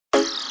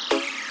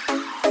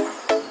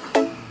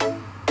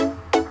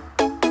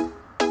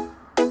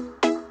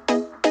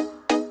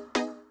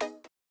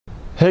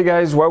Hey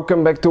guys,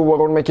 welcome back to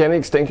World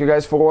Mechanics. Thank you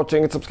guys for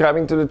watching and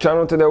subscribing to the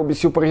channel. Today will be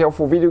super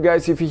helpful video,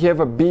 guys. If you have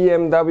a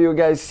BMW,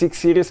 guys, 6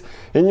 Series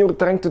and you're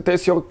trying to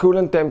test your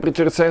coolant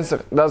temperature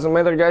sensor, doesn't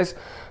matter, guys.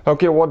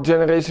 Okay, what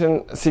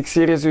generation 6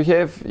 Series you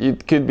have,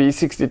 it could be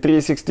E63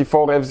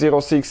 E64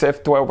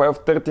 F06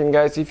 F12 F13,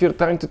 guys. If you're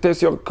trying to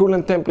test your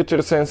coolant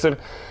temperature sensor,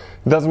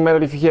 doesn't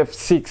matter if you have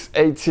 6,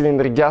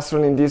 8-cylinder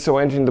gasoline, diesel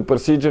engine, the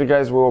procedure,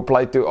 guys, will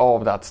apply to all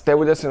of that. Stay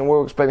with us and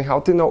we'll explain how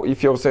to know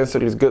if your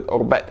sensor is good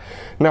or bad.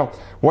 Now,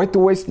 why to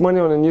waste money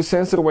on a new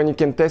sensor when you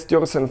can test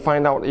yours and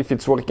find out if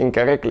it's working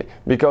correctly?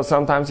 Because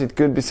sometimes it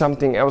could be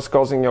something else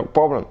causing your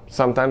problem.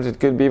 Sometimes it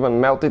could be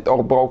even melted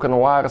or broken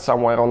wire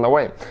somewhere on the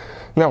way.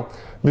 Now,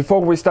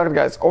 before we start,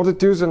 guys, all the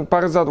tools and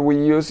parts that we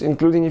use,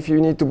 including if you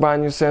need to buy a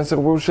new sensor,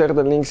 we'll share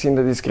the links in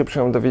the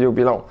description of the video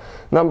below.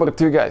 Number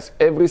 2, guys,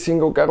 every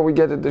single car we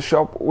get at the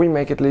shop, we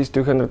make at least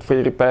 200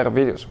 free repair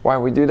videos. Why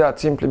we do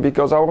that? Simply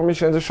because our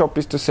mission at the shop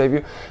is to save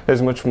you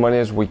as much money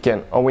as we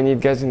can. All we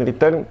need, guys, in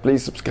return,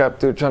 please subscribe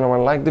to the channel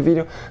and like the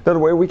video. That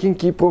way we can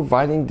keep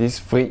providing this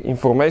free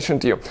information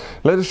to you.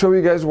 Let us show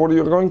you guys what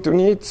you're going to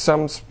need,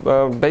 some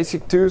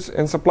basic tools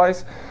and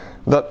supplies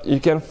that you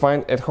can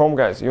find at home,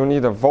 guys. You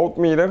need a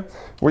voltmeter,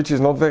 which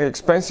is not very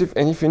expensive,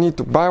 and if you need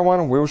to buy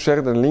one, we'll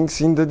share the links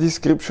in the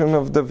description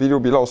of the video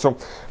below. So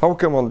I'll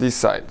come on this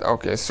side.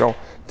 Okay, so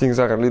things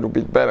are a little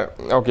bit better.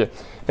 Okay,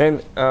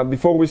 and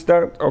before we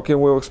start, okay,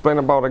 we'll explain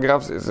about the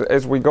graphs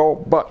as we go.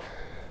 But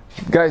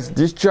guys,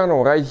 this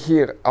channel right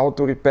here,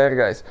 Auto Repair,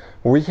 guys,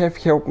 we have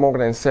helped more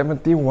than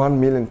 71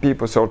 million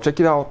people, so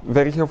check it out.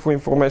 Very helpful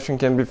information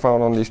can be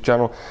found on this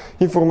channel,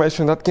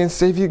 information that can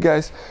save you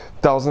guys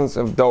thousands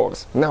of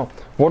dollars. Now,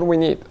 what we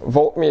need: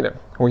 voltmeter.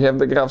 We have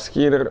the graphs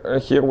here,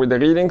 here with the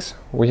readings.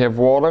 We have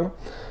water.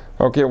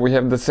 Okay, we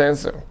have the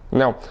sensor.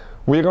 Now,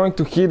 we're going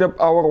to heat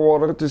up our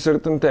water to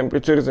certain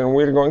temperatures, and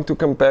we're going to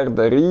compare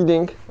the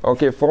reading,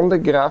 okay, from the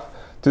graph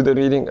to the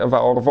reading of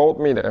our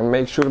voltmeter and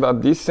make sure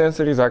that this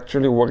sensor is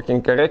actually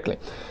working correctly.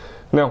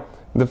 Now,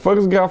 the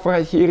first graph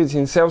right here is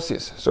in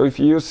Celsius. So if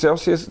you use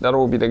Celsius, that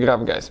will be the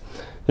graph, guys.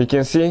 You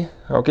can see,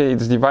 okay,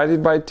 it's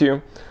divided by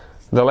 2.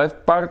 The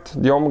left part,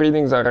 the ohm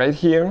readings are right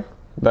here.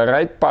 The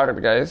right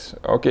part, guys,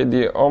 okay,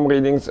 the ohm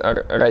readings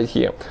are right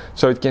here.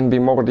 So it can be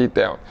more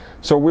detailed.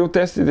 So we'll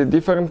test it at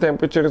different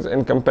temperatures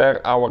and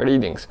compare our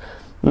readings.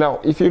 Now,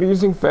 if you're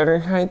using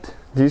Fahrenheit,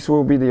 this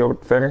will be the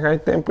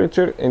Fahrenheit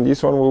temperature, and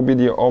this one will be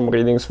the ohm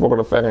readings for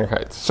the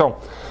Fahrenheit. So,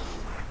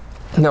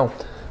 now,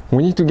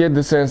 we need to get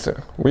the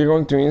sensor. We're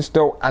going to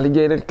install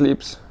alligator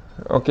clips,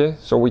 okay,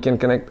 so we can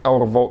connect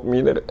our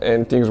voltmeter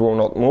and things will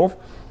not move.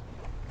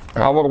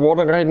 Our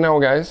water right now,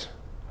 guys,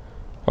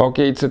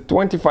 okay, it's at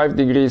 25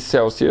 degrees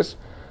Celsius,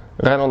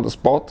 right on the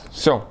spot.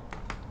 So,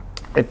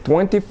 at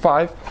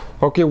 25,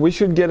 okay, we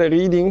should get a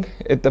reading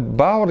at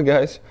about,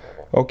 guys,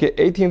 okay,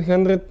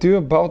 1800 to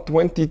about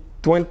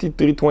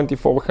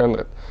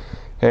 2400.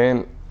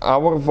 And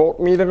our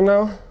voltmeter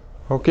now,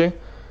 okay,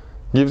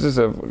 gives us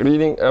a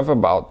reading of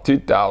about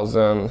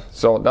 2000.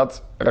 So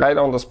that's right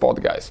on the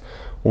spot, guys.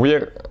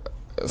 We're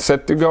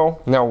set to go.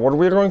 Now, what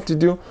we're going to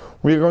do,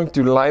 we're going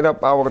to light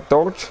up our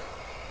torch.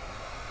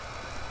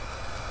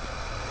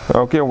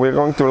 Okay, we're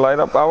going to light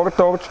up our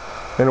torch,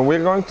 and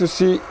we're going to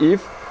see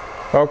if,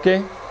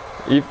 okay,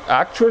 if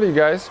actually,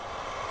 guys,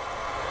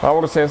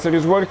 our sensor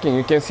is working.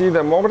 You can see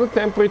the more the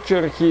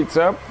temperature heats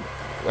up,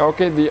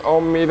 okay, the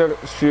ohm meter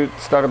should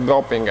start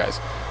dropping, guys.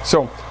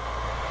 So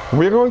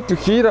we're going to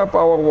heat up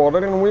our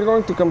water and we're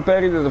going to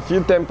compare it at a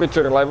few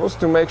temperature levels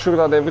to make sure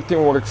that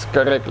everything works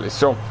correctly.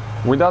 So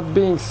with that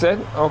being said,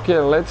 okay,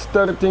 let's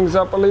stir things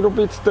up a little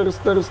bit. Stir.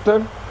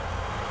 30,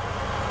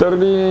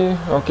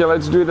 okay,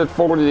 let's do it at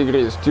 40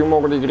 degrees. 2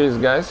 more degrees,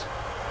 guys.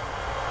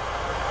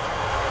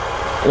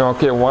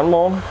 Okay, one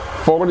more.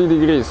 40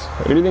 degrees,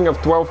 reading of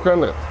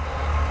 1200.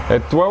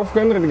 At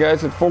 1200,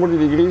 guys, at 40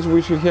 degrees,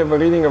 we should have a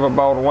reading of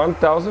about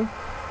 1000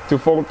 to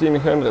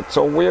 1400.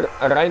 So we're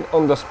right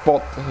on the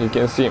spot, you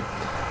can see.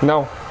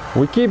 Now,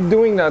 we keep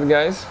doing that,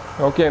 guys.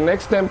 Okay,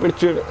 next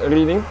temperature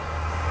reading,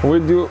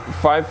 we'll do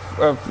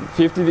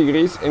 50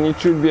 degrees, and it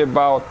should be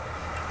about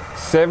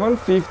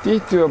 750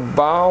 to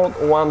about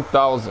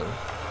 1000.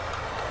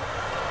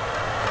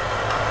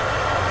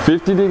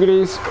 50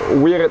 degrees,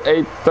 we're at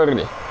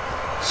 830.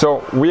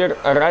 So we're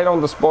right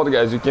on the spot,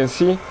 guys. You can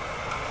see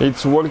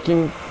it's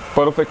working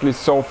perfectly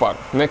so far.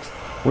 Next,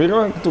 we're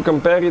going to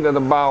compare it at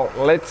about,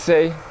 let's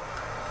say,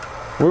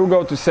 we'll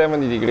go to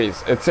 70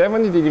 degrees. At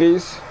 70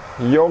 degrees,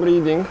 your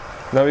reading,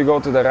 now we go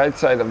to the right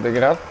side of the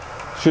graph,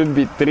 should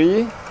be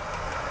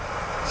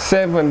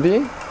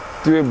 370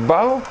 to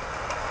about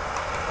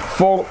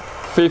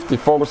 450,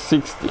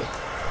 460.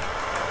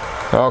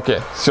 Okay,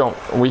 so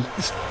we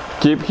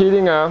keep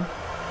heating up.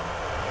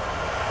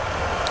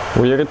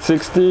 We're at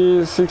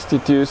 60,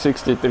 62,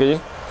 63.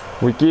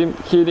 We keep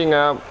heating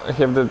up. I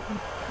have the,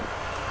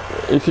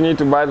 if you need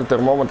to buy the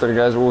thermometer,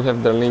 guys, we'll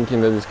have the link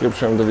in the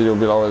description of the video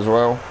below as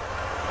well.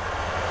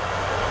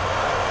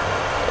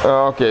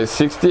 Okay,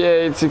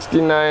 68,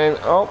 69,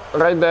 oh,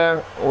 right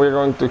there. We're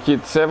going to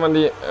hit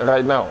 70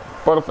 right now.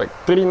 Perfect,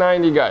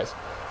 390, guys.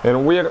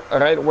 and we're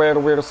right where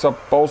we're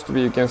supposed to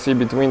be. You can see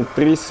between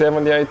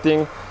 370 I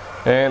think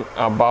and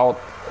about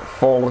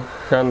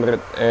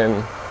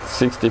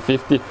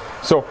 460-50.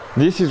 So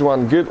this is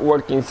one good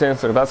working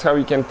sensor. That's how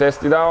you can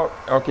test it out.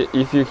 Okay,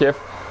 if you have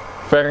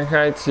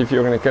Fahrenheit, if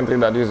you're in a country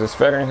that uses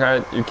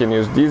Fahrenheit, you can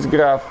use this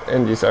graph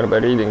and these are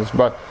the readings.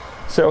 But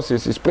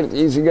Celsius is pretty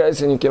easy,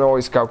 guys, and you can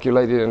always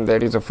calculate it, and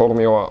there is a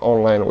formula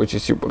online which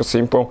is super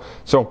simple.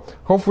 So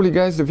hopefully,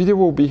 guys, the video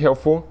will be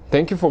helpful.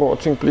 Thank you for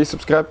watching. Please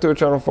subscribe to the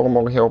channel for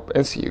more help,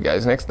 and see you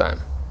guys next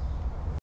time.